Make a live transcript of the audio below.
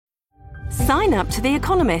Sign up to The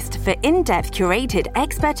Economist for in-depth curated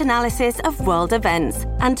expert analysis of world events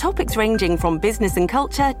and topics ranging from business and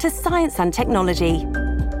culture to science and technology.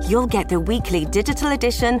 You'll get the weekly digital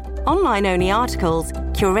edition, online-only articles,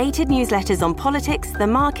 curated newsletters on politics, the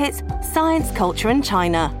markets, science, culture and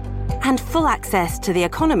China, and full access to The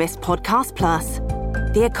Economist Podcast Plus.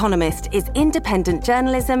 The Economist is independent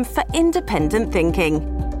journalism for independent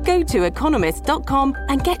thinking. Go to economist.com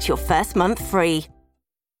and get your first month free.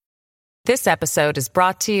 This episode is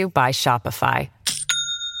brought to you by Shopify.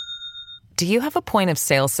 Do you have a point of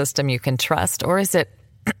sale system you can trust, or is it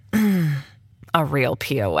a real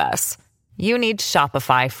POS? You need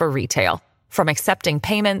Shopify for retail. From accepting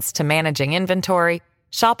payments to managing inventory,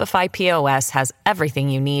 Shopify POS has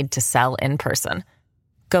everything you need to sell in person.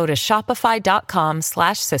 Go to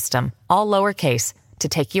shopify.com/system, all lowercase, to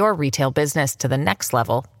take your retail business to the next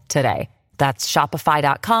level today. That's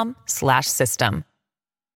shopify.com/system.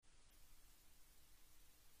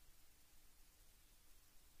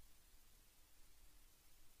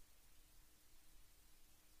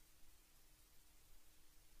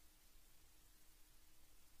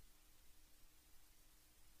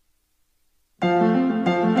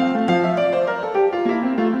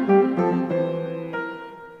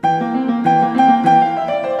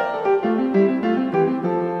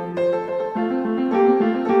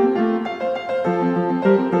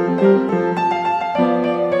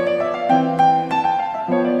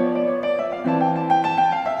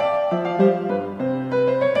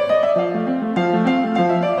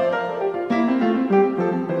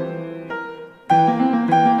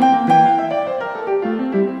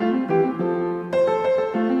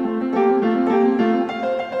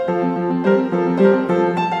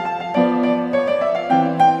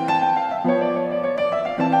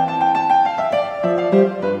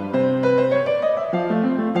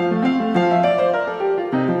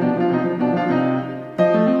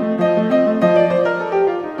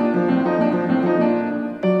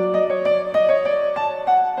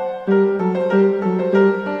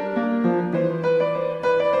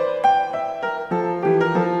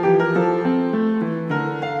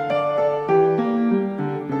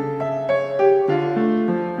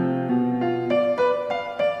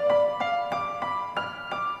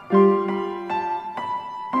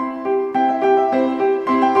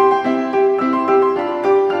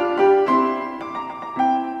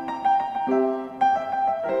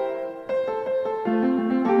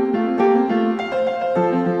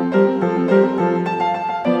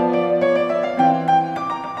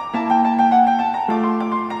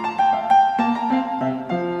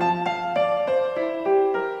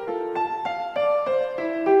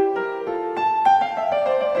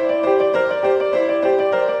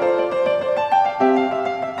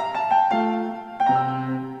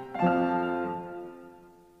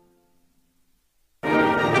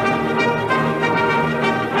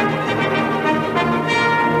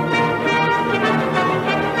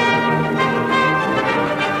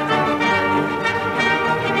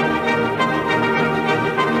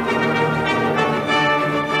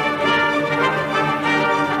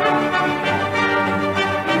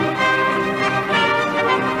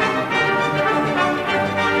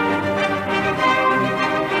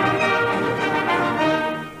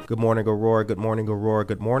 Good morning, Aurora. Good morning, Aurora.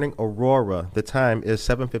 Good morning, Aurora. The time is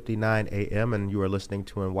 7:59 a.m., and you are listening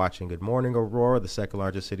to and watching Good Morning, Aurora, the second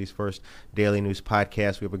largest city's first daily news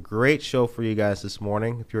podcast. We have a great show for you guys this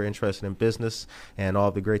morning. If you're interested in business and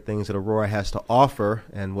all the great things that Aurora has to offer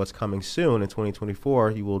and what's coming soon in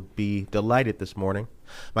 2024, you will be delighted this morning.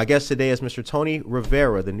 My guest today is Mr. Tony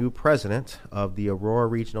Rivera, the new president of the Aurora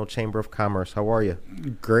Regional Chamber of Commerce. How are you?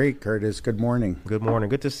 Great, Curtis. Good morning. Good morning.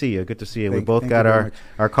 Good to see you. Good to see you. We both got our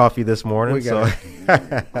coffee this morning.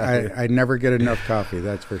 I never get enough coffee,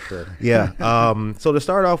 that's for sure. Yeah. So to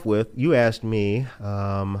start off with, you asked me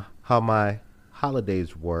how my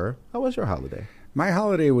holidays were. How was your holiday? My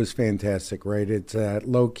holiday was fantastic, right? It's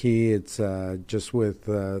low-key. It's just with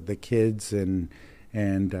the kids and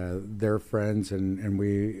their friends, and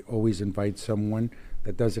we always invite someone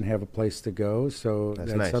that doesn't have a place to go. So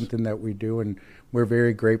that's nice. Something that we do, and we're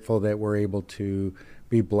very grateful that we're able to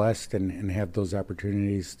be blessed and have those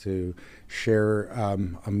opportunities to share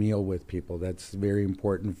a meal with people. That's very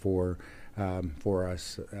important for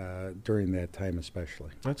us during that time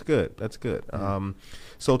especially. That's good. That's good. Yeah.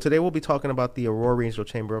 So today we'll be talking about the Aurora Regional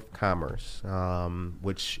Chamber of Commerce,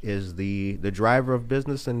 which is the driver of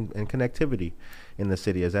business and connectivity in the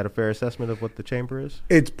city. Is that a fair assessment of what the chamber is?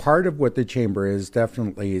 It's part of what the chamber is,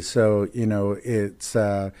 definitely. So, it's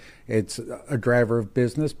it's a driver of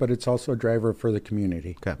business, but it's also a driver for the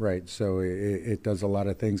community. Okay. Right. So it does a lot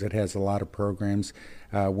of things. It has a lot of programs.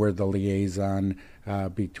 We're the liaison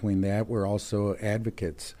between that. We're also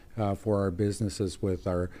advocates for our businesses with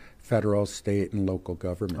our federal, state, and local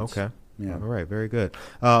governments. Okay. Yeah. All right. Very good.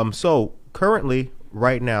 So currently,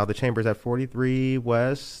 right now, the chamber's at 43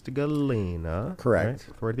 West Galena. Correct.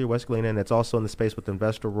 Right? 43 West Galena, and it's also in the space with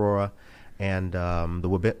Invest Aurora and the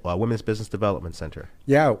Women's Business Development Center.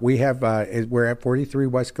 Yeah, we have. We're at 43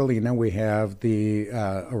 West Galena. We have the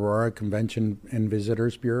Aurora Convention and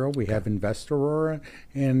Visitors Bureau. We have Invest Aurora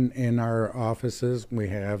in our offices. We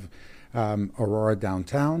have Aurora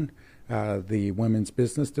Downtown, the Women's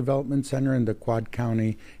Business Development Center, and the Quad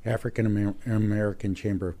County African American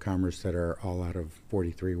Chamber of Commerce that are all out of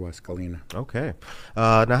 43 West Galena. Okay.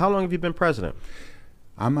 Now, how long have you been president?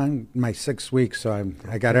 I'm on my 6th week, so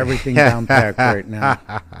I got everything down packed right now.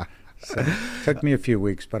 So it took me a few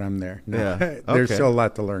weeks, but I'm there. No, Yeah. There's Okay. still a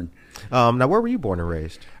lot to learn. Now, where were you born and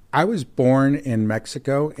raised? I was born in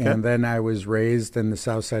Mexico, and then I was raised in the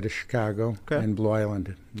south side of Chicago in Blue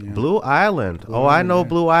Island. Yeah. Blue Island. I know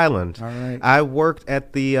Blue Island. All right. I worked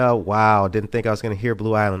at the, didn't think I was going to hear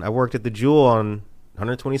Blue Island. I worked at the Jewel on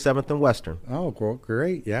 127th and Western. Oh, well,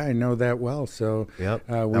 great. Yeah, I know that well. So Yep.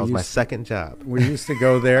 That was my second job. We used to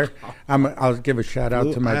go there. I'll give a shout out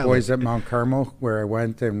Blue to my Island. boys at Mount Carmel, where I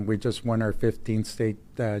went, and we just won our 15th state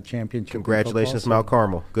championship. in Congratulations, football. Mount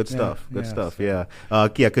Carmel. Good stuff. Good yeah, stuff. so- Yeah.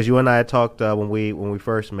 Because you and I had talked when we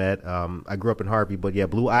first met. I grew up in Harvey, but yeah,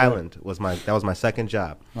 Blue Island was my second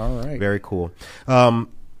job. All right. Very cool.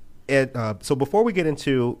 So before we get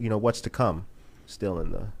into what's to come, still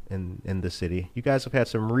in the city, you guys have had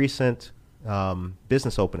some recent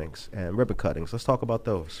business openings and ribbon cuttings. Let's talk about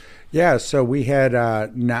those. Yeah, so we had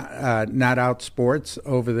Not Out Sports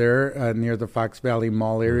over there near the Fox Valley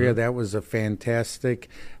Mall area. Mm-hmm. That was a fantastic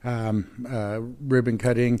ribbon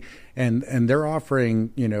cutting, and they're offering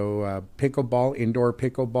pickleball, indoor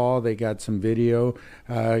pickleball. They got some video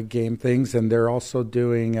game things, and they're also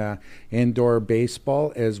doing indoor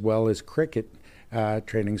baseball as well as cricket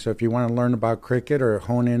training. So if you want to learn about cricket or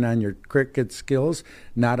hone in on your cricket skills,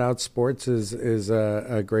 Not Out Sports is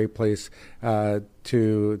a great place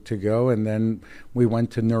to go. And then we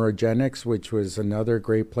went to Neurogenics, which was another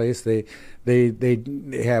great place. They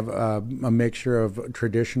have a mixture of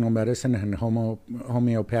traditional medicine and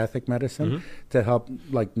homeopathic medicine to help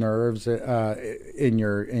like nerves in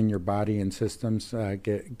your body and systems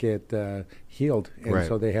get healed. And Right.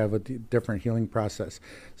 so they have a different healing process.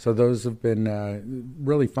 So those have been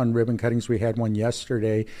really fun ribbon cuttings. We had one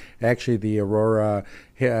yesterday, actually the Aurora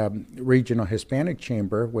Regional Hispanic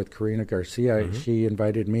Chamber with Karina Garcia. She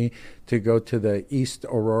invited me to go to the East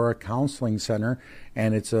Aurora Counseling Center,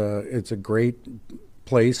 and it's a great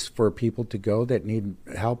place for people to go that need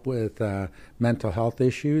help with mental health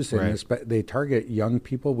issues, and Right. they target young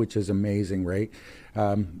people, which is amazing, right?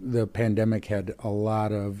 The pandemic had a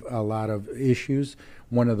lot of issues.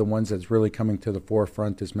 One of the ones that's really coming to the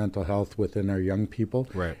forefront is mental health within our young people,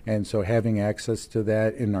 Right. and so having access to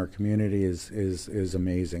that in our community is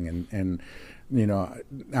amazing, and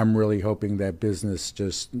I'm really hoping that business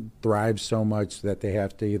just thrives so much that they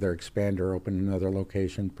have to either expand or open another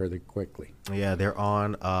location pretty quickly. Yeah, they're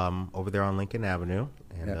on over there on Lincoln Avenue,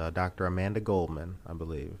 and Yeah. Dr. Amanda Goldman, I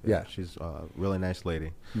believe. Yeah. She's a really nice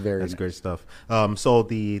lady. Very Great stuff. So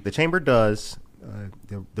the chamber does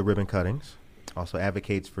the ribbon cuttings, also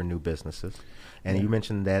advocates for new businesses, and you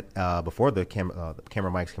mentioned that before the camera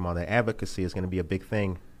mics came on, that advocacy is going to be a big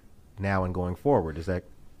thing now and going forward. Is that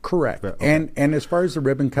Correct. Okay. And as far as the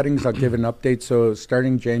ribbon cuttings, I'll give an update. So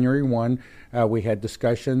starting January 1, we had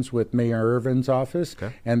discussions with Mayor Irvin's office,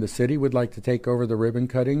 and the city would like to take over the ribbon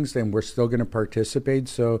cuttings, and we're still going to participate.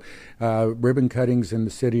 So ribbon cuttings in the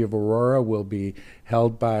city of Aurora will be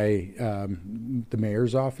held by the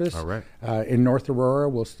mayor's office. All right. In North Aurora,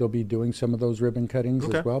 we'll still be doing some of those ribbon cuttings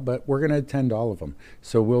as well, but we're going to attend all of them.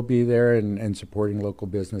 So we'll be there and supporting local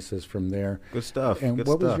businesses from there. Good stuff. And Good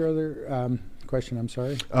what was stuff. your other question? I'm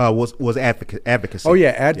sorry. Was advocacy? Oh,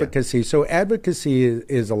 yeah, advocacy. Yeah. So advocacy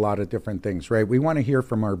is a lot of different things, right? We want to hear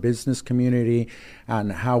from our business community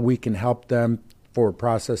on how we can help them for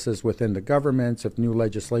processes within the governments, if new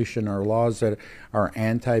legislation or laws that are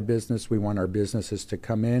anti-business, we want our businesses to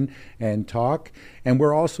come in and talk. And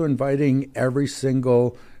we're also inviting every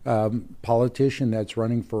single politician that's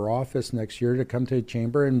running for office next year to come to the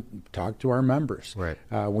chamber and talk to our members. Right.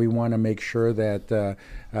 We want to make sure that the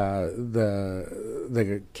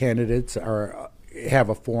candidates have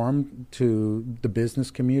a forum to the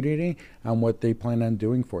business community on what they plan on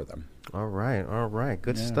doing for them. All right.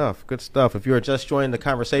 Good stuff. If you're just joining the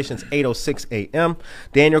conversation, it's 8:06 a.m.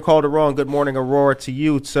 Daniel Calderon, good morning, Aurora, to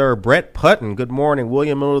you, sir. Brett Putton, good morning.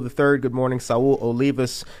 William Miller III, good morning. Saul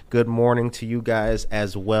Olivas, good morning to you guys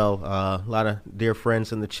as well. A lot of dear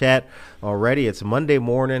friends in the chat already. It's Monday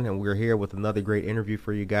morning, and we're here with another great interview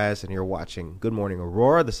for you guys, and you're watching Good Morning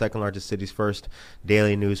Aurora, the second largest city's first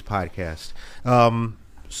daily news podcast.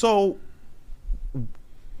 So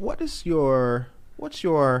what's your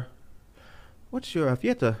if you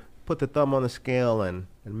had to put the thumb on the scale and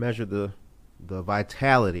measure the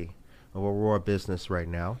vitality of Aurora business right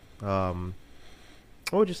now,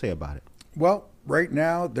 what would you say about it? Well, right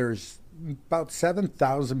now there's about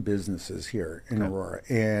 7,000 businesses here in Aurora,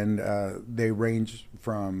 and they range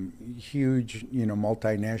from huge,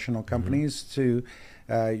 multinational companies to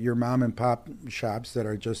your mom and pop shops that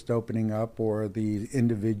are just opening up, or the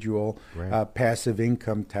individual passive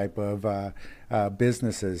income type of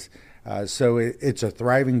businesses. So it's a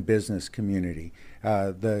thriving business community.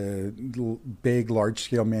 The big,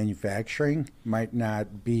 large-scale manufacturing might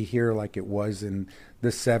not be here like it was in the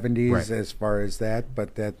 70s as far as that,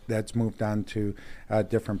 but that's moved on to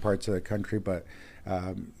different parts of the country. But,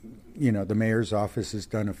 the mayor's office has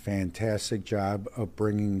done a fantastic job of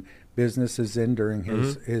bringing businesses in during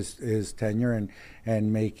his tenure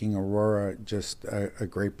and making Aurora just a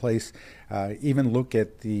great place. Even look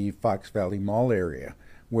at the Fox Valley Mall area,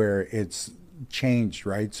 where it's changed,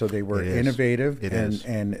 right? So they were innovative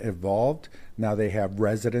and evolved. Now they have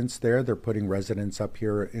residents there. They're putting residents up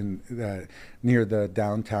here in near the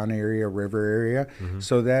downtown area, river area.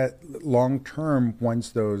 So that long term,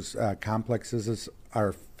 once those complexes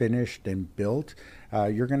are finished and built,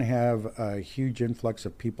 you're going to have a huge influx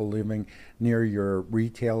of people living near your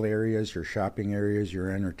retail areas, your shopping areas, your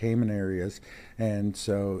entertainment areas, and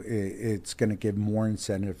so it's going to give more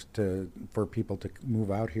incentives for people to move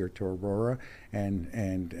out here to Aurora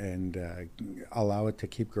and allow it to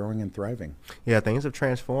keep growing and thriving. Yeah, things have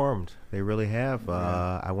transformed. They really have.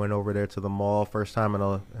 I went over there to the mall first time in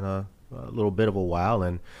a little bit of a while,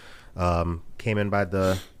 and came in by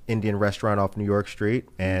the Indian restaurant off New York Street,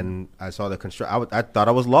 and I saw the construction. I thought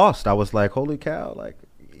I was lost. I was like, holy cow,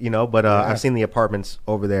 but I've seen the apartments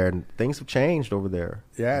over there, and things have changed over there.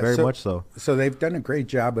 Yeah, very much so. So they've done a great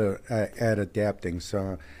job at adapting.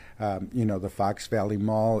 So, the Fox Valley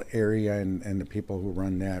Mall area and the people who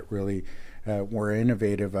run that really were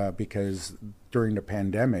innovative because during the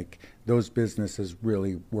pandemic, those businesses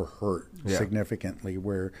really were hurt significantly,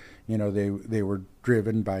 where they were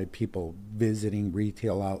driven by people visiting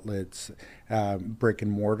retail outlets, brick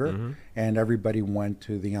and mortar, and everybody went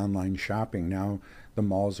to the online shopping. Now the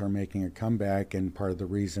malls are making a comeback, and part of the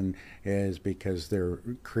reason is because they're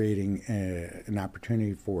creating an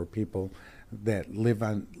opportunity for people that live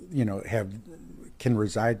on, can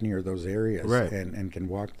reside near those areas and can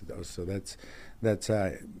walk to those. So that's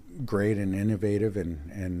great and innovative,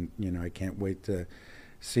 and I can't wait to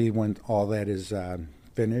see when all that is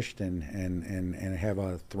finished and have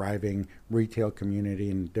a thriving retail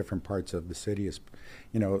community in different parts of the city.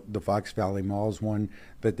 The Fox Valley Mall is one.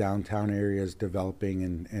 The downtown area is developing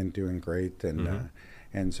and doing great,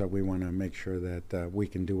 and so we want to make sure that we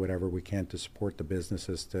can do whatever we can to support the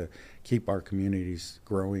businesses to keep our communities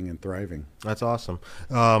growing and thriving. That's awesome.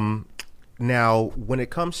 Now, when it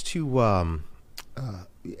comes to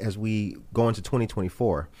as we go into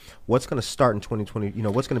 2024, what's going to start in 2020?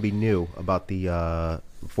 What's going to be new about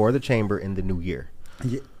for the chamber in the new year?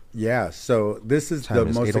 Yeah, so this is the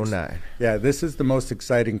most 8:09. This is the most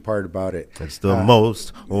exciting part about it. It's the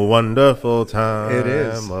most wonderful time it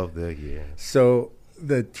is. Of the year. So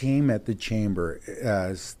the team at the chamber,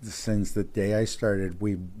 since the day I started,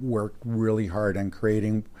 we worked really hard on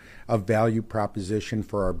creating a value proposition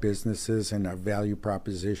for our businesses and a value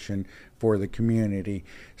proposition for the community.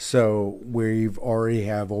 So we've already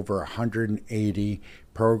have over 180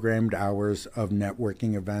 programmed hours of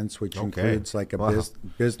networking events, which includes like a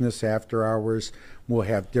business after hours. We'll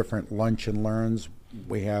have different lunch and learns.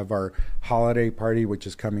 We have our holiday party, which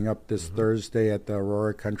is coming up this Thursday at the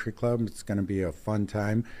Aurora Country Club. It's going to be a fun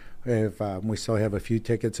time. If we still have a few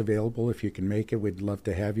tickets available, if you can make it, we'd love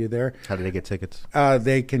to have you there. How do they get tickets?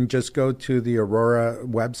 They can just go to the Aurora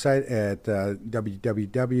website at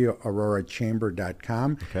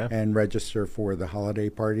www.aurorachamber.com and register for the holiday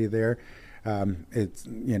party there. It's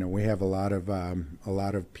we have a lot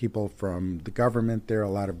of people from the government there. A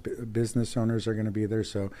lot of business owners are going to be there.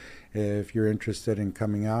 So if you're interested in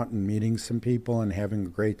coming out and meeting some people and having a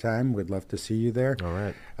great time, we'd love to see you there. All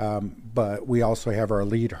right. But we also have our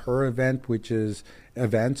Lead Her event, which is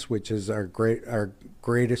events, which is our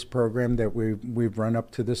greatest program that we've run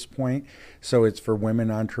up to this point. So it's for women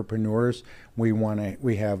entrepreneurs.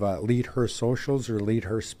 We have Lead Her Socials or Lead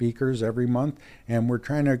Her Speakers every month, and we're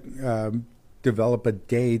trying to develop a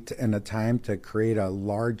date and a time to create a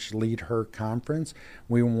large Lead Her conference.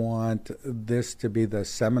 We want this to be the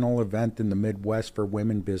seminal event in the Midwest for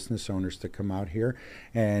women business owners to come out here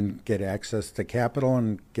and get access to capital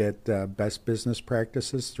and get best business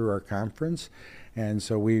practices through our conference. And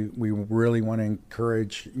so we really want to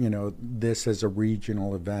encourage, this as a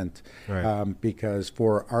regional event, right. Because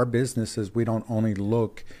for our businesses, we don't only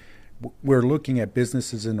we're looking at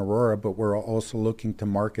businesses in Aurora, but we're also looking to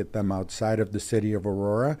market them outside of the city of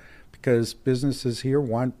Aurora, because businesses here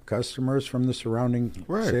want customers from the surrounding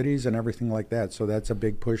cities and everything like that. So that's a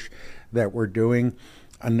big push that we're doing.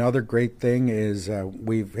 Another great thing is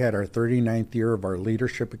we've had our 39th year of our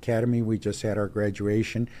Leadership Academy. We just had our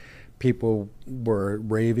graduation. People were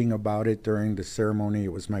raving about it during the ceremony.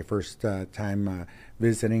 It was my first time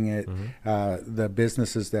visiting it. Mm-hmm. The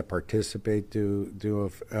businesses that participate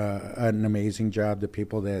do an amazing job. The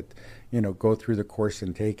people that go through the course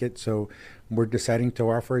and take it. So we're deciding to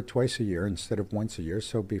offer it twice a year instead of once a year.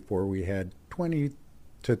 So before we had 20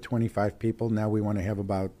 to 25 people. Now we want to have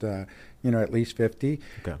about at least 50.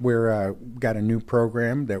 Okay. We're got a new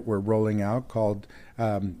program that we're rolling out called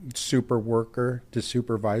Super Worker to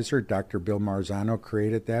Supervisor. Dr. Bill Marzano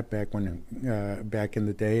created that back in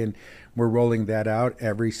the day, and we're rolling that out.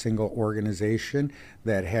 Every single organization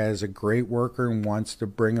that has a great worker and wants to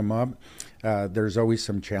bring them up. There's always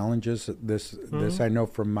some challenges. This I know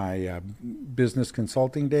from my business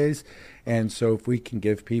consulting days, and so if we can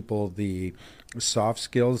give people the soft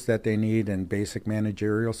skills that they need and basic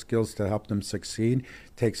managerial skills to help them succeed,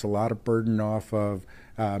 takes a lot of burden off of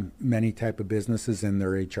many type of businesses in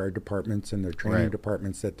their HR departments and their training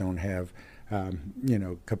departments that don't have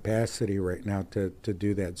capacity right now to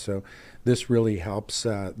do that. So this really helps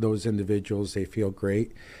those individuals. They feel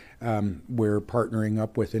great. We're partnering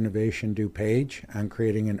up with Innovation DuPage on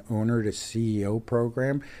creating an owner to CEO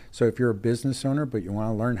program. So if you're a business owner but you want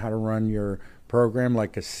to learn how to run your program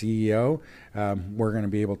like a CEO, we're going to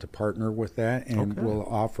be able to partner with that, and we'll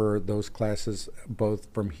offer those classes both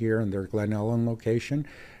from here and their Glen Ellen location.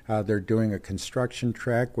 They're doing a construction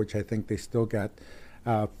track, which I think they still got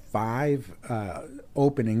 5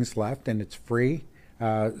 openings left, and it's free.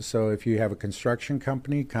 So if you have a construction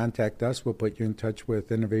company, contact us. We'll put you in touch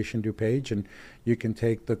with Innovation DuPage, and you can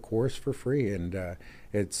take the course for free. And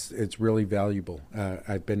it's really valuable.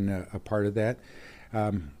 I've been a part of that.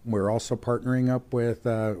 We're also partnering up with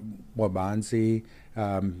Wabanzi,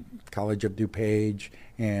 College of DuPage,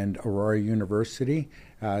 and Aurora University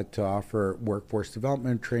to offer workforce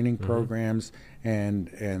development training programs and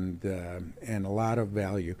a lot of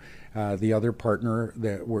value. The other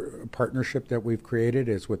partnership that we've created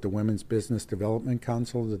is with the Women's Business Development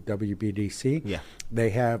Council, the WBDC. Yeah.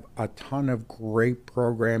 They have a ton of great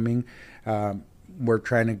programming. We're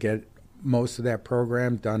trying to get most of that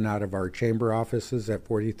program done out of our chamber offices at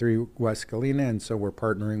 43 West Galena, and so we're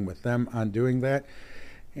partnering with them on doing that.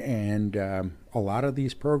 And a lot of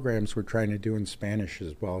these programs we're trying to do in Spanish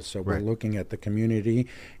as well. So we're looking at the community,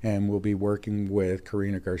 and we'll be working with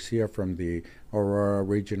Karina Garcia from the Aurora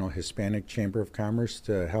Regional Hispanic Chamber of Commerce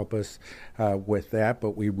to help us with that.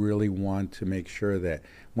 But we really want to make sure that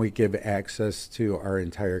we give access to our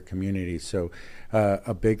entire community. So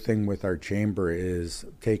a big thing with our chamber is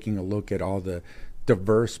taking a look at all the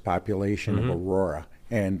diverse population of Aurora.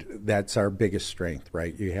 And that's our biggest strength,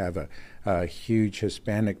 right? You have a huge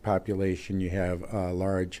Hispanic population. You have a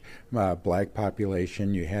large black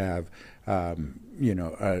population. You have, a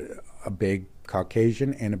big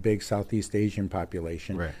Caucasian and a big Southeast Asian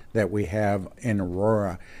population that we have in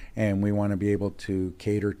Aurora. And we want to be able to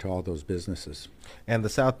cater to all those businesses. And the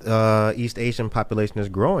Southeast Asian population is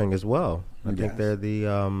growing as well. I think they're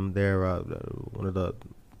one of the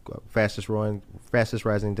fastest rising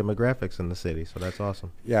demographics in the city, so that's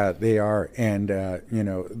awesome. Yeah, they are, and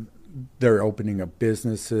they're opening up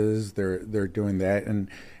businesses. They're doing that,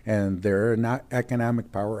 and they're not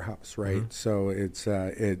economic powerhouse, right? So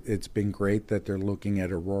it's been great that they're looking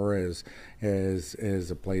at Aurora as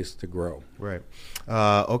a place to grow. Right.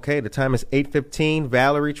 Okay, the time is 8:15.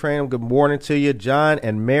 Valerie Tranum, good morning to you. John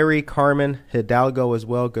and Mary Carmen Hidalgo as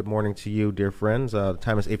well. Good morning to you, dear friends. The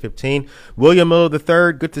time is 8:15. William Miller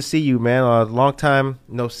III, good to see you, man. Long time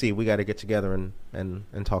no see. We got to get together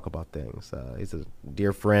and talk about things. He's a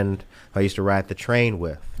dear friend I used to ride the train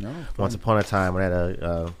with. Once upon a time, when I had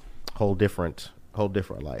a whole different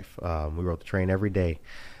life. We rode the train every day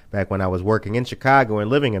back when I was working in Chicago and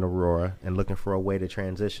living in Aurora and looking for a way to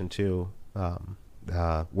transition to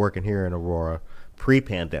working here in Aurora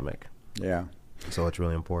pre-pandemic. Yeah. So it's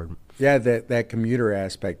really important. Yeah, that commuter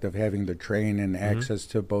aspect of having the train and access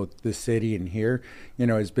to both the city and here,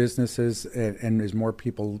 as businesses and as more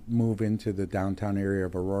people move into the downtown area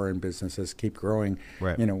of Aurora and businesses keep growing,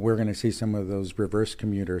 right. We're going to see some of those reverse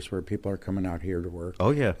commuters where people are coming out here to work. Oh,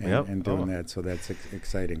 yeah. And doing that. So that's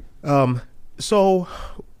exciting. What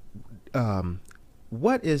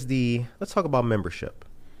is let's talk about membership.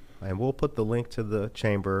 And we'll put the link to the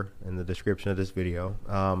chamber in the description of this video.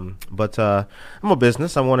 But I'm a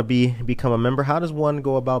business. I want to become a member. How does one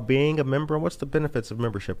go about being a member, and what's the benefits of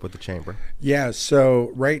membership with the chamber? Yeah,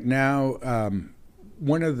 so right now,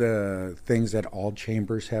 one of the things that all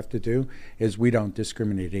chambers have to do is we don't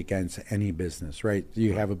discriminate against any business, right?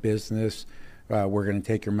 You have a business, we're going to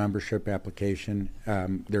take your membership application.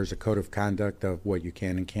 There's a code of conduct of what you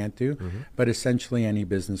can and can't do, but essentially any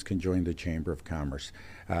business can join the Chamber of Commerce.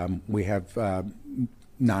 We have a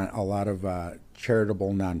lot of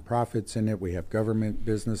charitable nonprofits in it. We have government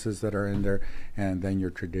businesses that are in there, and then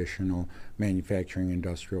your traditional manufacturing,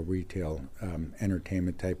 industrial, retail,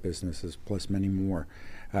 entertainment type businesses, plus many more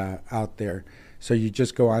out there. So you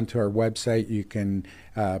just go onto our website. You can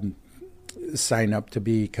sign up to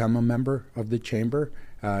become a member of the chamber.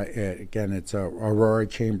 Again, it's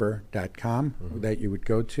aurorachamber.com that you would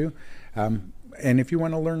go to. And if you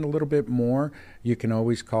want to learn a little bit more, you can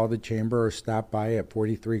always call the chamber or stop by at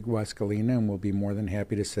 43 West Galena, and we'll be more than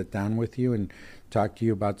happy to sit down with you and talk to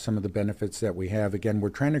you about some of the benefits that we have. Again, we're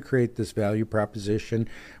trying to create this value proposition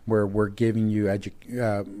where we're giving you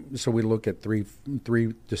so we look at three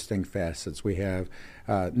distinct facets. We have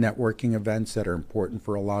networking events that are important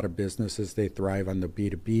for a lot of businesses. They thrive on the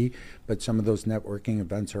B2B, but some of those networking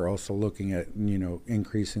events are also looking at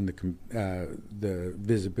increasing the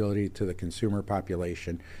visibility to the consumer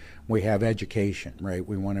population. We have education, right?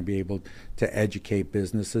 We want to be able to educate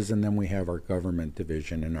businesses, and then we have our government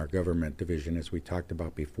division. And our government division, as we talked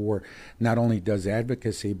about before, not only does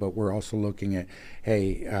advocacy, but we're also looking at,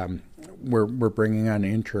 we're bringing on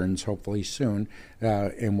interns hopefully soon,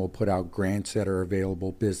 and we'll put out grants that are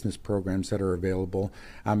available, business programs that are available.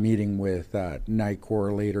 I'm meeting with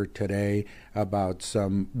NICOR later today about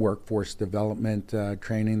some workforce development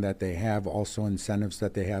training that they have, also incentives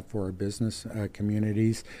that they have for our business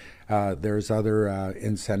communities. There's other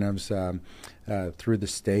incentives through the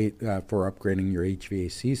state for upgrading your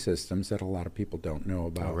HVAC systems that a lot of people don't know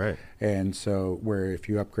about. Oh, right. And so where if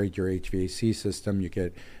you upgrade your HVAC system, you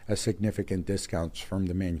get a significant discounts from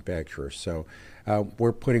the manufacturer. So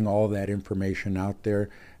we're putting all that information out there,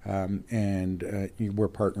 and we're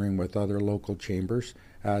partnering with other local chambers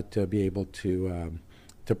to be able to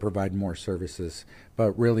provide more services.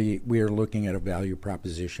 But really, we are looking at a value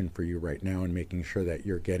proposition for you right now and making sure that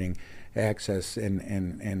you're getting access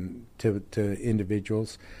and to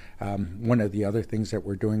individuals. One of the other things that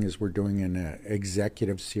we're doing is we're doing an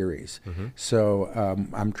executive series. So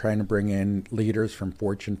I'm trying to bring in leaders from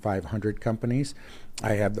Fortune 500 companies.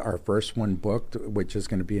 I have our first one booked, which is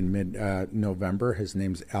going to be in mid-November. His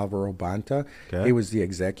name's Alvaro Banta. Okay. He was the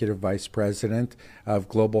executive vice president of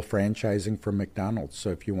global franchising for McDonald's. So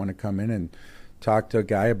if you want to come in and talk to a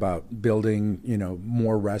guy about building,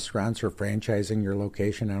 more restaurants or franchising your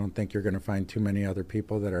location, I don't think you're going to find too many other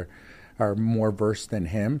people that are more versed than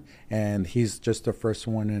him, and he's just the first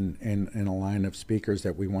one in a line of speakers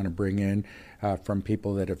that we want to bring in from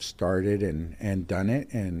people that have started and done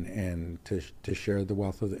it, and to share the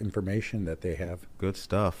wealth of the information that they have. Good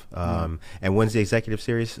stuff. And when's the executive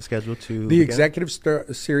series scheduled to The begin? executive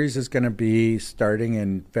series is going to be starting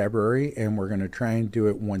in February, and we're going to try and do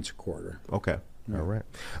it once a quarter. Okay. All right.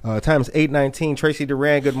 Time is 8:19. Tracy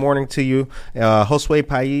Duran, good morning to you. Josue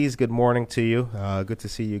Pais, good morning to you. Good to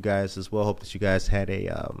see you guys as well. Hope that you guys had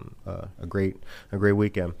a great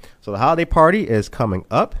weekend. So the holiday party is coming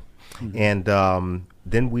up, and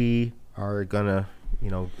then we are gonna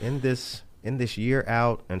end this year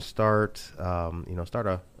out and start a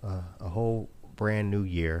whole brand new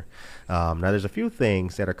year. Now there's a few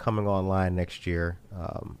things that are coming online next year.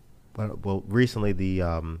 Well, recently they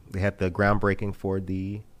had the groundbreaking for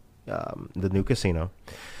the new casino,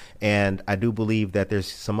 and I do believe that there's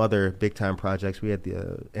some other big time projects. We had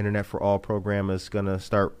the Internet for All program is going to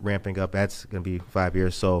start ramping up. That's going to be 5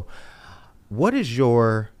 years. So, where do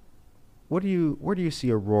you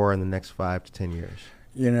see Aurora in the next 5 to 10 years?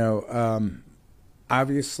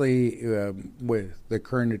 Obviously, with the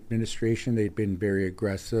current administration, they've been very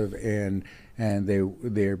aggressive and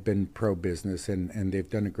they've been pro-business, and they've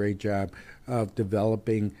done a great job of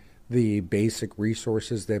developing the basic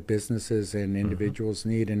resources that businesses and individuals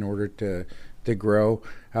need in order to grow.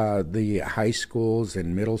 The high schools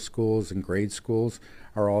and middle schools and grade schools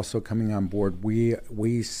are also coming on board.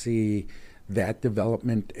 We see that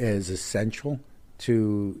development as essential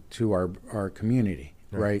to our community,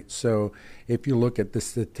 right? So if you look at the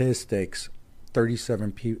statistics,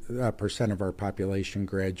 37% of our population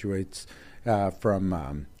graduates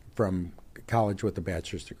from college with a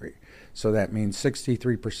bachelor's degree. So that means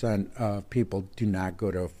 63% of people do not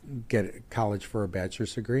go to get college for a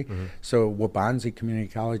bachelor's degree. So Waubonsie Community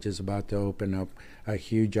College is about to open up a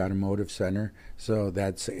huge automotive center. So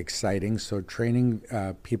that's exciting. So training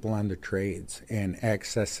people on the trades and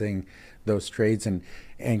accessing those trades and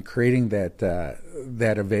creating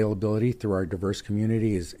that availability through our diverse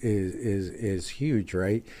community is huge,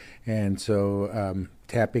 right? And so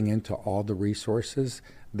tapping into all the resources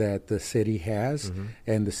that the city has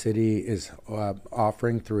and the city is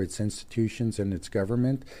offering through its institutions and its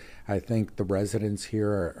government, I think the residents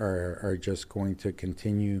here are just going to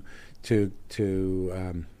continue to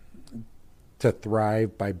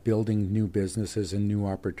thrive by building new businesses and new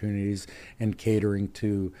opportunities and catering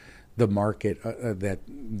to the market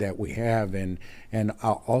that we have, and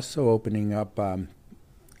also opening up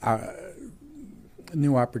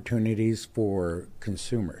new opportunities for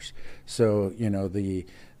consumers. So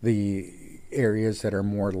the areas that are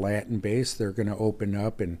more Latin based, they're going to open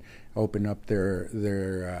up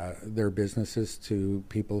their businesses to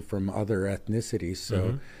people from other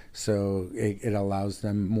ethnicities. So it allows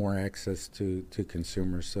them more access to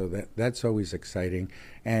consumers. So that's always exciting.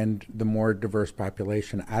 And the more diverse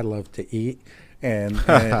population, I love to eat.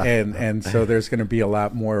 And so there's going to be a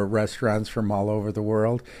lot more restaurants from all over the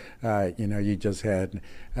world. You just had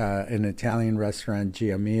an Italian restaurant,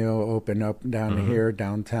 Gia Mio, open up down here,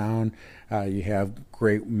 downtown. You have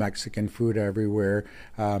great Mexican food everywhere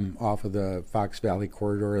off of the Fox Valley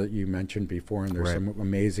corridor that you mentioned before, and there's some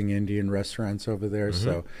amazing Indian restaurants over there.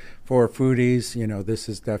 So for foodies, this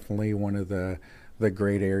is definitely one of the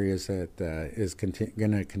great areas that is going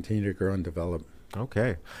to continue to grow and develop.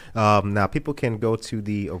 Okay. Now, people can go to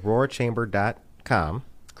the aurorachamber.com.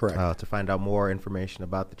 Correct. To find out more information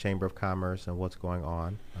about the Chamber of Commerce and what's going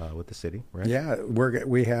on with the city, right? Yeah,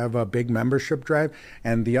 we have a big membership drive.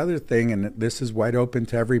 And the other thing, and this is wide open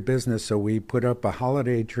to every business, so we put up a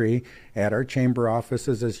holiday tree at our chamber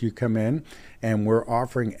offices as you come in, and we're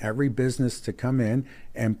offering every business to come in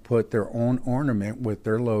and put their own ornament with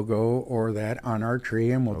their logo or that on our tree,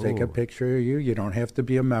 and we'll take a picture of you. You don't have to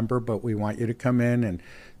be a member, but we want you to come in and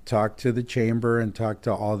talk to the chamber and talk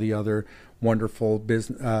to all the other wonderful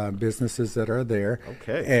businesses that are there.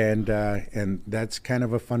 Okay. And that's kind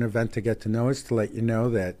of a fun event to get to know us, to let you know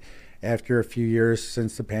that after a few years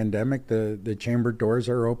since the pandemic, the chamber doors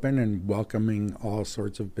are open and welcoming all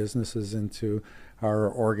sorts of businesses into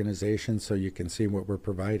our organization, so you can see what we're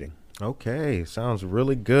providing. Okay, sounds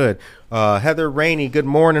really good. Heather Rainey, good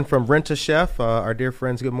morning from Rent-A-Chef. Our dear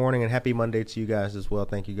friends, good morning and happy Monday to you guys as well.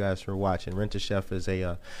 Thank you guys for watching. Rent-A-Chef is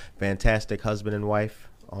a fantastic husband and wife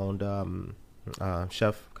owned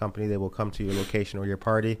chef company. They will come to your location or your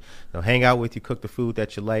party. They'll hang out with you, cook the food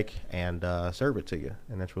that you like, and serve it to you.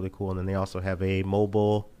 And that's really cool. And then they also have a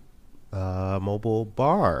mobile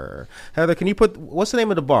bar. Heather, can you what's the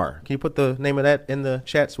name of the bar? Can you put the name of that in the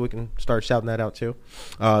chat so we can start shouting that out too?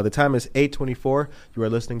 The time is 8:24. You are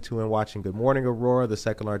listening to and watching Good Morning Aurora, the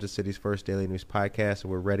second largest city's first daily news podcast,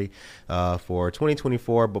 and we're ready for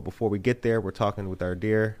 2024. But before we get there, we're talking with our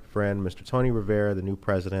dear friend, Mr. Tony Rivera, the new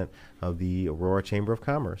president of the Aurora Chamber of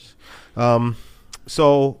Commerce.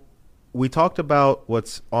 So we talked about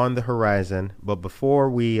what's on the horizon, but before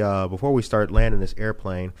we start landing this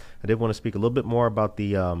airplane, I did want to speak a little bit more about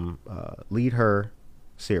the Lead Her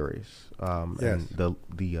series and the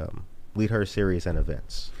Lead Her series and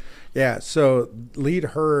events. Yeah, so Lead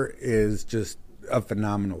Her is just a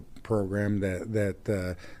phenomenal program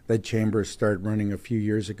that Chamber started running a few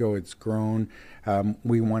years ago. It's grown.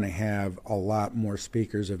 We want to have a lot more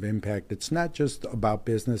speakers of impact. It's not just about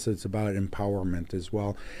business, it's about empowerment as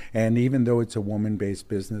well. And even though it's a woman-based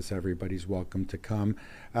business, everybody's welcome to come.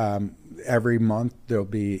 Every month there'll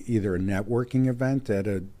be either a networking event at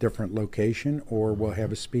a different location, or we'll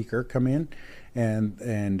have a speaker come in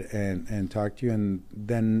and talk to you. And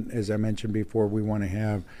then, as I mentioned before, we want to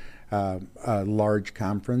have a large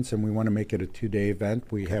conference, and we want to make it a 2-day event.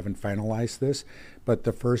 We haven't finalized this, but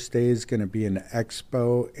the first day is going to be an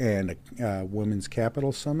expo and a Women's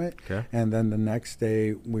Capital Summit. Okay. And then the next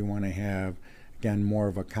day we want to have, again, more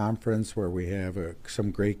of a conference where we have some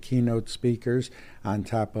great keynote speakers on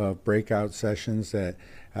top of breakout sessions that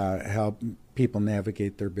help people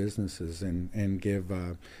navigate their businesses and give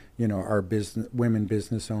our women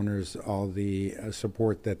business owners all the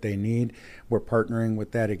support that they need. We're partnering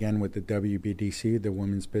with that again with the WBDC, the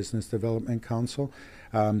Women's Business Development Council,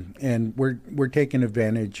 and we're taking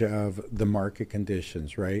advantage of the market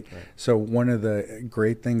conditions, right? So one of the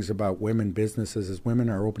great things about women businesses is women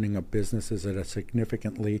are opening up businesses at a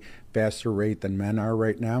significantly faster rate than men are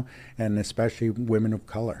right now, and especially women of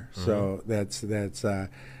color. So that's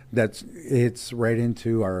it's right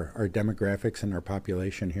into our demographics and our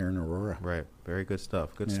population here in Aurora. Right. Very good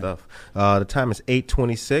stuff. Good stuff. The time is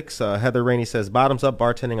 8:26. Heather Rainey says, bottoms up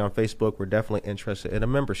bartending on Facebook. We're definitely interested in a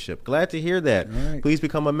membership. Glad to hear that. Right. Please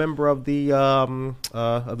become a member of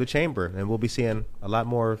the chamber, and we'll be seeing a lot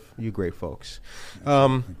more of you great folks.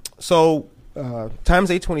 So time's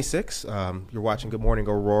 8:26. You're watching Good Morning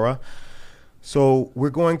Aurora. So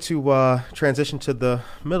we're going to transition to the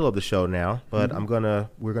middle of the show now, but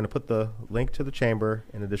we're gonna put the link to the chamber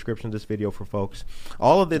in the description of this video for folks.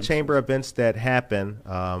 All of the chamber events that happen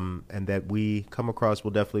and that we come across,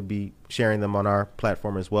 we'll definitely be sharing them on our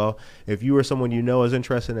platform as well. If you or someone you know is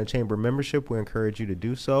interested in a chamber membership, we encourage you to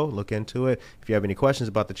do so. Look into it. If you have any questions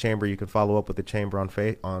about the chamber, you can follow up with the chamber on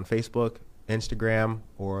Facebook, Instagram,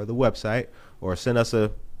 or the website, or send us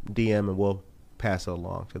a DM and we'll pass it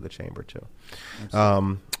along to the chamber too.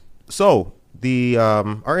 So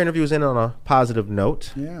our interview is in on a positive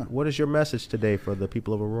note. Yeah. What is your message today for the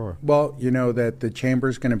people of Aurora? Well, you know that the chamber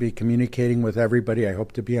is going to be communicating with everybody. I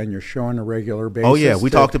hope to be on your show on a regular basis. Oh yeah, we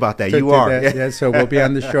talked about that. You are. Yeah, so we'll be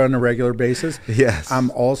on the show on a regular basis. Yes. I'm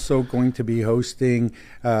also going to be hosting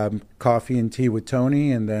Coffee and Tea with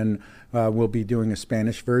Tony, and then we'll be doing a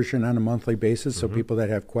Spanish version on a monthly basis. So people that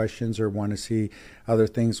have questions or want to see other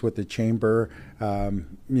things with the chamber,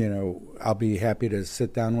 I'll be happy to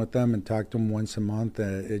sit down with them and talk to them once a month,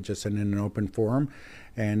 just in an open forum.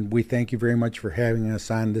 And we thank you very much for having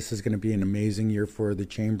us on. This is going to be an amazing year for the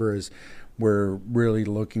chamber, as we're really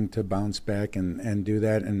looking to bounce back and do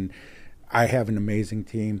that. And I have an amazing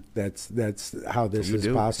team. That's how this is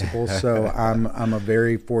possible. So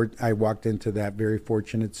I walked into that very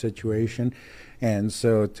fortunate situation. And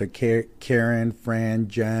so to Karen, Fran,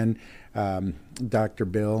 Jen, Dr.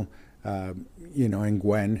 Bill, and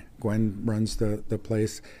Gwen runs the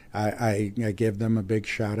place. I give them a big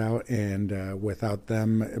shout out, and without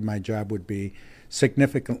them, my job would be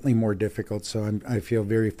significantly more difficult. So I feel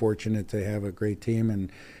very fortunate to have a great team,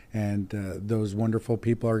 and those wonderful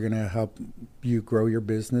people are going to help you grow your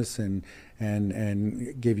business and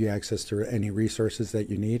give you access to any resources that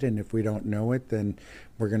you need. And if we don't know it, then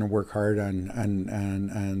we're going to work hard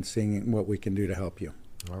on seeing what we can do to help you.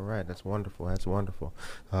 All right. That's wonderful. That's wonderful.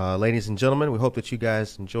 Ladies and gentlemen, we hope that you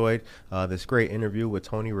guys enjoyed this great interview with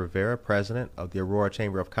Tony Rivera, president of the Aurora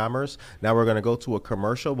Chamber of Commerce. Now we're going to go to a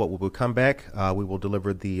commercial, but when we come back, we will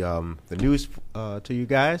deliver the news to you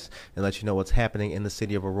guys and let you know what's happening in the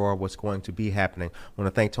city of Aurora, what's going to be happening. I want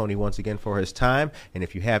to thank Tony once again for his time. And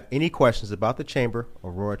if you have any questions about the chamber,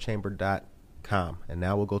 aurorachamber.com. And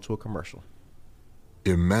now we'll go to a commercial.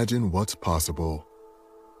 Imagine what's possible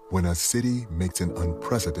when a city makes an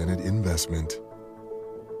unprecedented investment,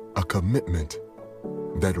 a commitment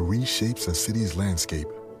that reshapes a city's landscape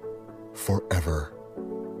forever,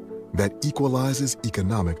 that equalizes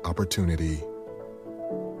economic opportunity,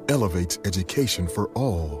 elevates education for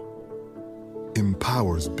all,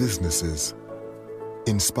 empowers businesses,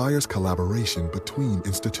 inspires collaboration between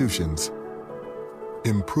institutions,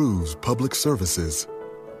 improves public services,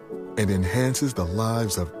 and enhances the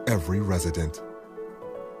lives of every resident.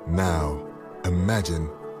 Now, imagine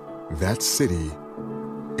that city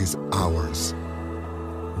is ours.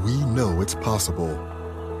 We know it's possible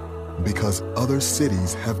because other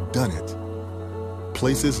cities have done it.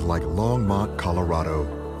 Places like Longmont, Colorado,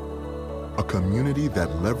 a community that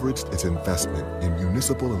leveraged its investment in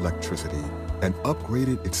municipal electricity and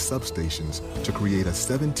upgraded its substations to create a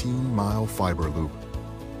 17-mile fiber loop,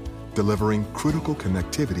 delivering critical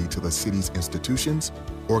connectivity to the city's institutions,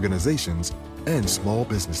 organizations, and small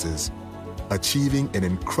businesses, achieving an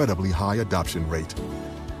incredibly high adoption rate.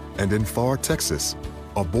 And in Pharr, Texas,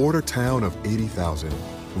 a border town of 80,000,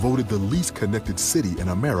 voted the least connected city in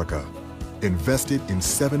America, invested in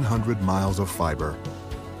 700 miles of fiber,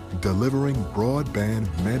 delivering broadband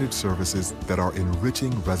managed services that are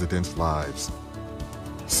enriching residents' lives.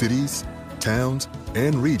 Cities, towns,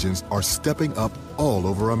 and regions are stepping up all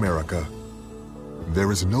over America.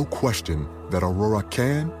 There is no question that Aurora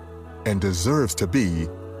can and deserves to be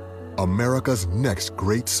America's next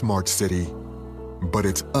great smart city. But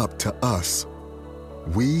it's up to us.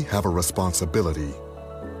 We have a responsibility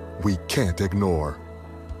we can't ignore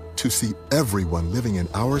to see everyone living in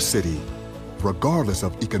our city regardless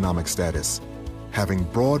of economic status, having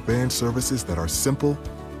broadband services that are simple,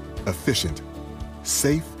 efficient,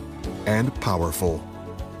 safe, and powerful.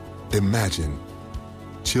 Imagine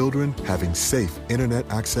children having safe internet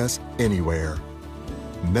access anywhere,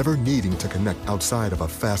 never needing to connect outside of a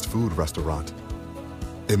fast food restaurant.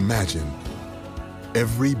 Imagine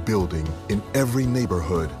every building in every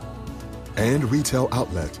neighborhood and retail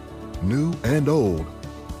outlet, new and old,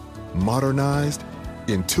 modernized,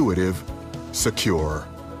 intuitive, secure.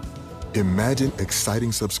 Imagine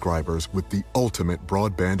exciting subscribers with the ultimate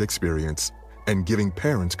broadband experience and giving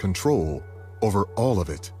parents control over all of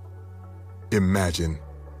it. Imagine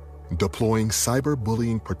deploying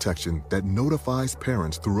cyberbullying protection that notifies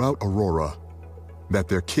parents throughout Aurora that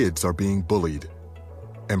their kids are being bullied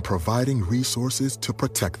and providing resources to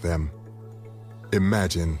protect them.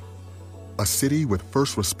 Imagine a city with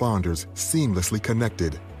first responders seamlessly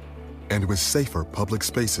connected and with safer public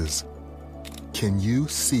spaces. Can you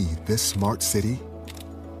see this smart city?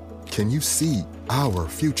 Can you see our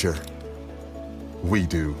future? We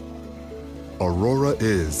do. Aurora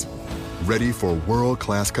is ready for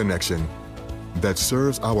world-class connection that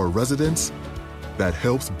serves our residents, that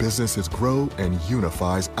helps businesses grow and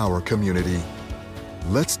unifies our community.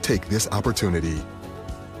 Let's take this opportunity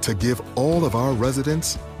to give all of our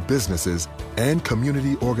residents, businesses, and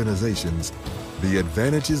community organizations the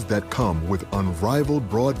advantages that come with unrivaled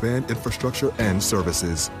broadband infrastructure and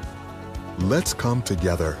services. Let's come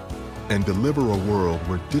together and deliver a world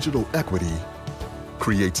where digital equity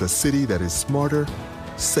creates a city that is smarter,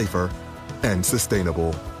 safer, and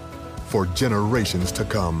sustainable for generations to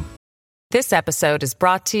come. This episode is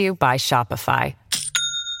brought to you by Shopify.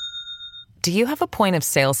 Do you have a point of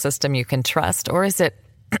sale system you can trust, or is it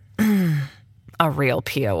a real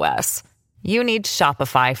POS? You need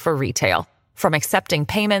Shopify for retail. From accepting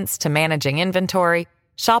payments to managing inventory,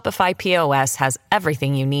 Shopify POS has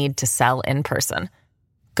everything you need to sell in person.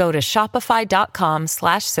 Go to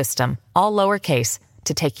shopify.com/system, all lowercase,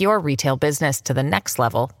 to take your retail business to the next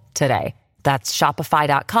level today. That's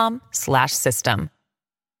shopify.com/system.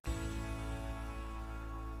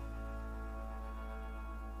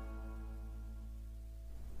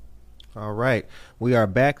 All right, we are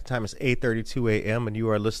back. The time is 8:32 a.m. and you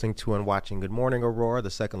are listening to and watching Good Morning Aurora, the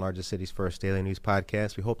second largest city's first daily news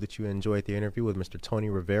podcast. We hope that you enjoyed the interview with Mr. Tony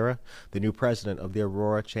Rivera, the new president of the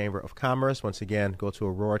Aurora Chamber of Commerce. Once again, go to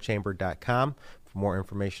aurorachamber.com for more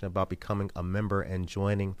information about becoming a member and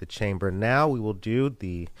joining the chamber. Now we will do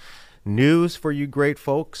the news for you great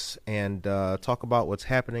folks and talk about what's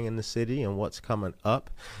happening in the city and what's coming up.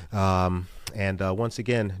 Once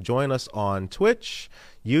again, join us on Twitch,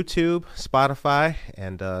 YouTube, Spotify,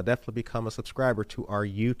 and definitely become a subscriber to our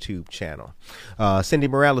YouTube channel. Cindy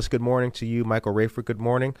Morales, good morning to you. Michael Rayford, good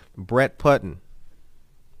morning. Brett Putton,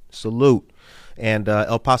 salute. And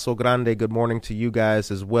El Paso Grande, good morning to you guys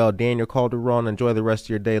as well. Daniel Calderon, enjoy the rest of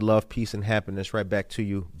your day. Love, peace, and happiness. Right back to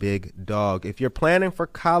you, big dog. If you're planning for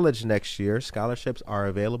college next year, scholarships are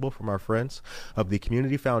available from our friends of the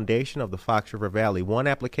Community Foundation of the Fox River Valley. One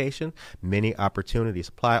application, many opportunities.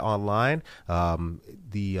 Apply online.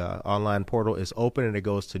 The online portal is open and it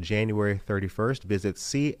goes to January 31st. Visit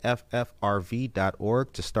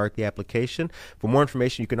cffrv.org to start the application. For more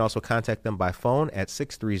information, you can also contact them by phone at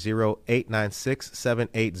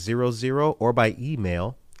 630-896-7800 or by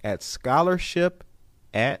email at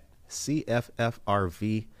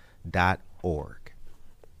scholarship@cffrv.org.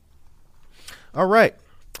 All right.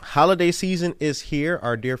 Holiday season is here.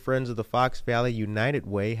 Our dear friends of the Fox Valley United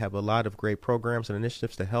Way have a lot of great programs and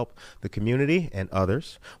initiatives to help the community and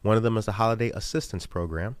others. One of them is the Holiday Assistance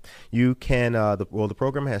Program. You can, the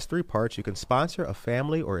program has three parts. You can sponsor a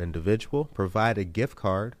family or individual, provide a gift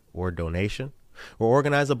card or donation, or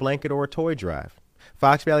organize a blanket or a toy drive.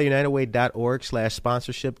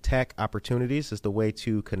 FoxValleyUnitedWay.org/sponsorship TAC opportunities is the way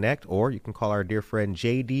to connect, or you can call our dear friend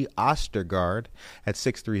J.D. Ostergaard at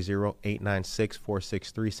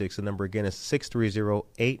 630-896-4636. The number again is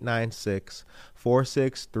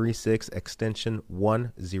 630-896-4636, extension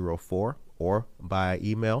 104, or by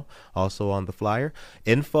email, also on the flyer,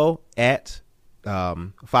 info at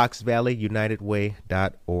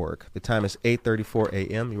FoxValleyUnitedWay.org. The time is 8:34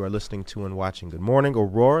 a.m. You are listening to and watching Good Morning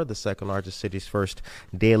Aurora, the second largest city's first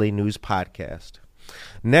daily news podcast.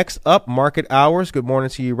 Next up, market hours. Good morning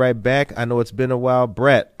to you right back. I know it's been a while.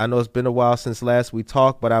 Brett, I know it's been a while since last we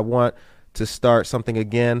talked, but I want to start something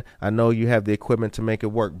again. I know you have the equipment to make it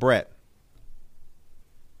work. Brett,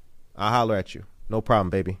 I'll holler at you. No problem,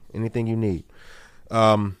 baby. Anything you need.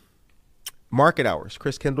 Market hours,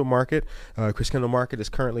 Chris Kendall Market. Chris Kendall Market is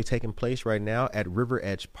currently taking place right now at River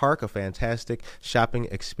Edge Park, a fantastic shopping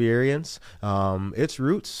experience. Its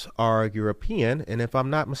roots are European, and if I'm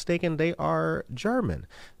not mistaken, they are German.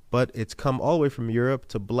 But it's come all the way from Europe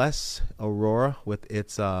to bless Aurora with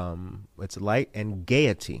its light and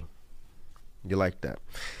gaiety. You like that?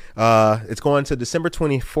 It's going to December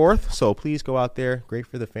 24th, so please go out there. Great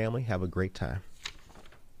for the family. Have a great time.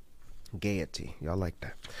 Gaiety. Y'all like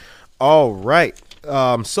that? All right.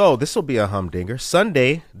 So this will be a humdinger.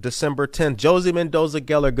 Sunday, December 10th. Josie Mendoza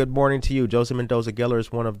Geller, good morning to you. Josie Mendoza Geller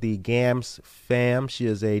is one of the GAMS fam. She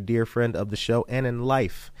is a dear friend of the show and in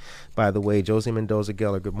life, by the way. Josie Mendoza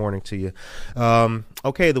Geller, good morning to you.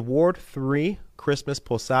 Okay, the Ward 3 Christmas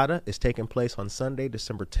Posada is taking place on Sunday,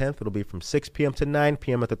 December 10th. It'll be from 6 p.m. to 9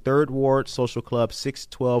 p.m. at the 3rd Ward Social Club,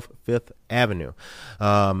 612 5th Avenue.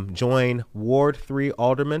 Join Ward 3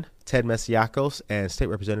 Alderman Ted Mesiacos and State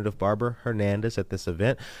Representative Barbara Hernandez at this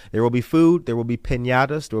event. There will be food, there will be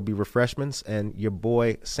piñatas, there will be refreshments, and your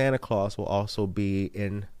boy Santa Claus will also be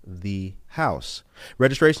in the house.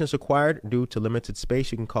 Registration is required due to limited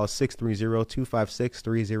space. You can call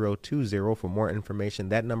 630-256-3020 for more information.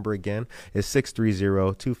 That number again is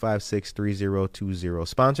 630-256-3020.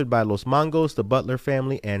 Sponsored by Los Mangos, the Butler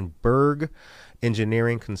family, and Berg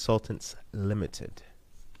Engineering Consultants Limited.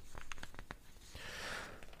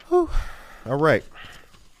 Whew. All right.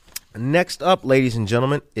 Next up, ladies and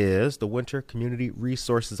gentlemen, is the Winter Community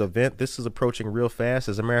Resources Event. This is approaching real fast.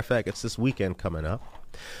 As a matter of fact, it's this weekend coming up.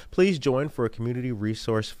 Please join for a community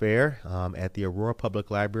resource fair at the Aurora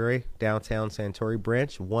Public Library, downtown Santori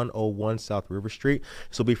Branch, 101 South River Street.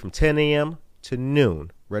 This will be from 10 a.m. to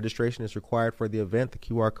noon. Registration is required for the event. The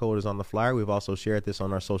QR code is on the flyer. We've also shared this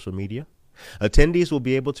on our social media. Attendees will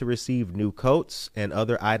be able to receive new coats and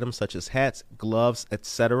other items such as hats, gloves,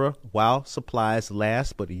 etc. while supplies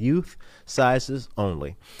last, but youth sizes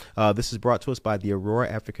only. This is brought to us by the Aurora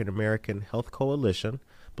African American Health Coalition,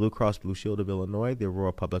 Blue Cross Blue Shield of Illinois, the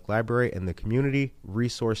Aurora Public Library, and the Community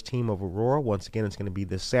Resource Team of Aurora. Once again, it's going to be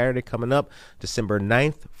this Saturday coming up, December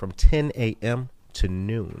 9th from 10 a.m. to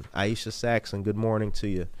noon. Aisha Saxon, good morning to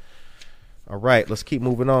you. All right, let's keep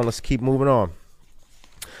moving on.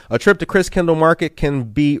 A trip to Chris Kendall Market can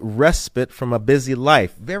be respite from a busy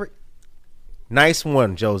life. Very nice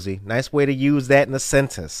one, Josie. Nice way to use that in a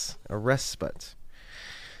sentence. A respite.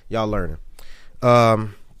 Y'all learning.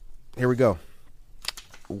 Here we go.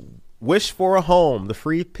 Wish for a Home, the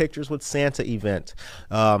free Pictures with Santa event.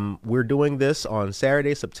 We're doing this on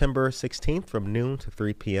Saturday, September 16th from noon to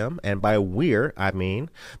 3 p.m. And by we're, I mean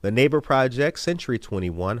the Neighbor Project, Century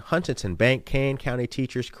 21, Huntington Bank, Kane County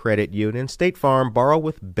Teachers Credit Union, State Farm, Borrow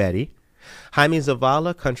with Betty, Jaime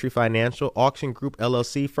Zavala, Country Financial, Auction Group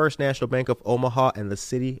LLC, First National Bank of Omaha, and the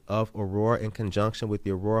City of Aurora in conjunction with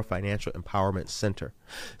the Aurora Financial Empowerment Center.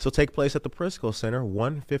 This will take place at the Prisco Center,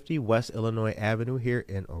 150 West Illinois Avenue here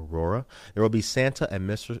in Aurora. There will be Santa and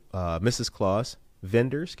Mrs. Claus,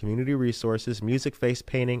 vendors, community resources, music, face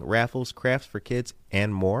painting, raffles, crafts for kids,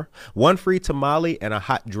 and more. One free tamale and a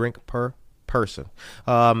hot drink per person.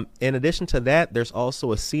 In addition to that, there's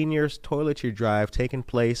also a seniors toiletry drive taking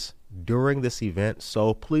place during this event,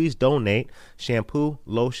 so please donate shampoo,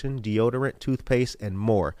 lotion, deodorant, toothpaste, and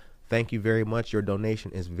more. Thank you very much. Your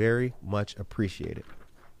donation is very much appreciated.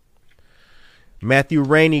 Matthew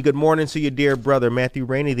Rainey, good morning to you, dear brother. Matthew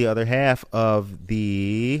Rainey, the other half of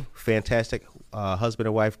the fantastic husband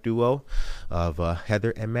and wife duo of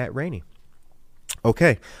Heather and Matt Rainey.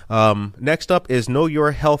 Okay, next up is Know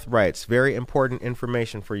Your Health Rights. Very important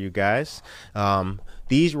information for you guys.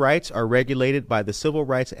 These rights are regulated by the Civil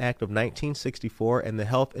Rights Act of 1964 and the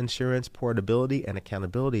Health Insurance Portability and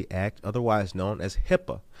Accountability Act, otherwise known as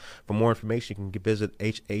HIPAA. For more information, you can visit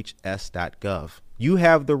hhs.gov. You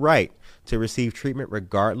have the right to receive treatment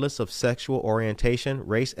regardless of sexual orientation,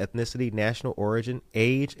 race, ethnicity, national origin,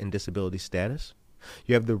 age, and disability status.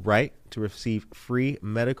 You have the right to receive free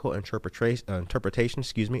medical interpretation, and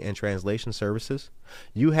translation services.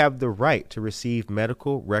 You have the right to receive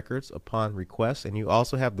medical records upon request, and you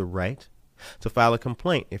also have the right to file a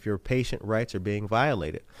complaint if your patient rights are being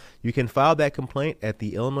violated. You can file that complaint at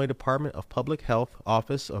the Illinois Department of Public Health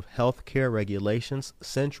Office of Health Care Regulations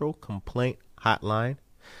Central Complaint Hotline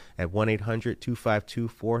at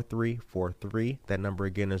 1-800-252-4343. That number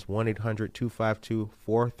again is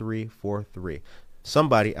 1-800-252-4343.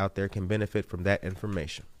 Somebody out there can benefit from that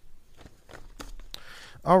information.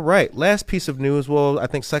 All right, last piece of news, well, I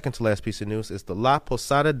think second to last piece of news is the La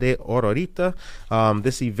Posada de Aurorita.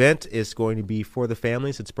 This event is going to be for the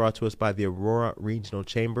families. It's brought to us by the Aurora Regional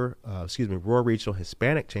Aurora Regional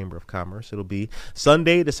Hispanic Chamber of Commerce. It'll be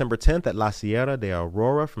Sunday, December 10th at La Sierra de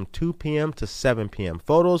Aurora from 2 p.m. to 7 p.m.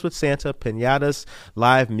 Photos with Santa, piñatas,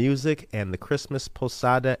 live music, and the Christmas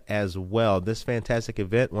Posada as well. This fantastic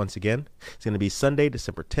event, once again, is going to be Sunday,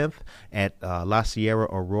 December 10th at La Sierra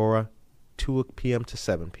Aurora, 2 p.m. to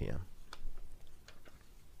 7 p.m.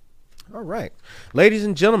 All right. Ladies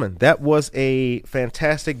and gentlemen, that was a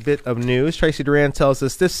fantastic bit of news. Tracy Duran tells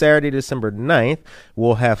us this Saturday, December 9th,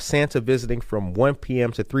 we'll have Santa visiting from 1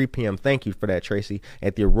 p.m. to 3 p.m. Thank you for that, Tracy,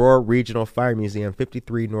 at the Aurora Regional Fire Museum,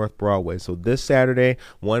 53 North Broadway. So this Saturday,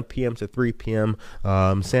 1 p.m. to 3 p.m.,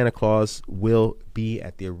 Santa Claus will be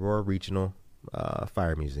at the Aurora Regional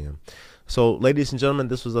Fire Museum. So, ladies and gentlemen,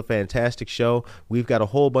 this was a fantastic show. We've got a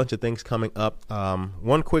whole bunch of things coming up.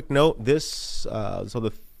 One quick note, Wednesday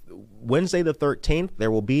the 13th, there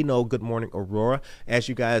will be no Good Morning Aurora. As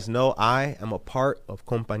you guys know, I am a part of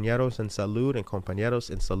Compañeros en Salud, and Compañeros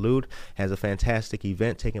en Salud has a fantastic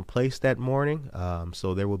event taking place that morning.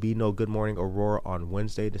 So there will be no Good Morning Aurora on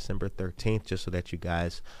Wednesday, December 13th, just so that you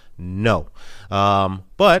guys know.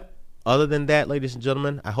 But other than that, ladies and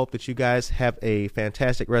gentlemen, I hope that you guys have a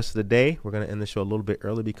fantastic rest of the day. We're going to end the show a little bit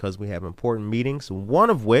early because we have important meetings, one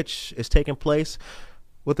of which is taking place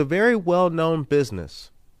with a very well-known business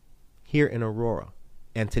here in Aurora.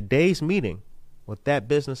 And today's meeting with that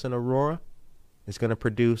business in Aurora is going to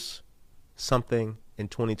produce something in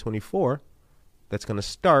 2024 that's going to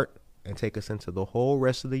start and take us into the whole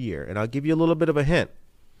rest of the year. And I'll give you a little bit of a hint.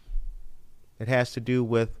 It has to do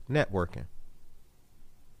with networking.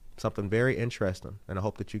 Something very interesting, and I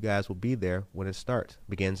hope that you guys will be there when it starts.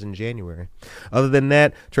 Begins in January. Other than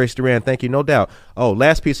that, Trace Duran, thank you, no doubt. Oh,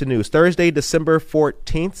 last piece of news. Thursday, December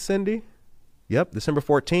 14th, Cindy. Yep, December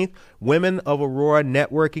 14th, Women of Aurora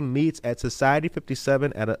Networking meets at Society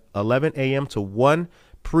 57 at 11 a.m. to 1,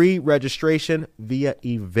 pre-registration via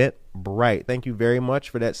Eventbrite. Thank you very much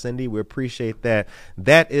for that, Cindy. We appreciate that.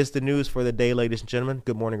 That is the news for the day, ladies and gentlemen.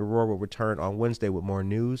 Good Morning Aurora will return on Wednesday with more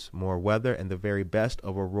news, more weather, and the very best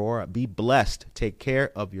of Aurora. Be blessed. Take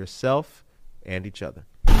care of yourself and each other.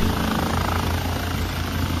 Rise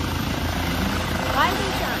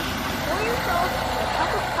and shine. For yourself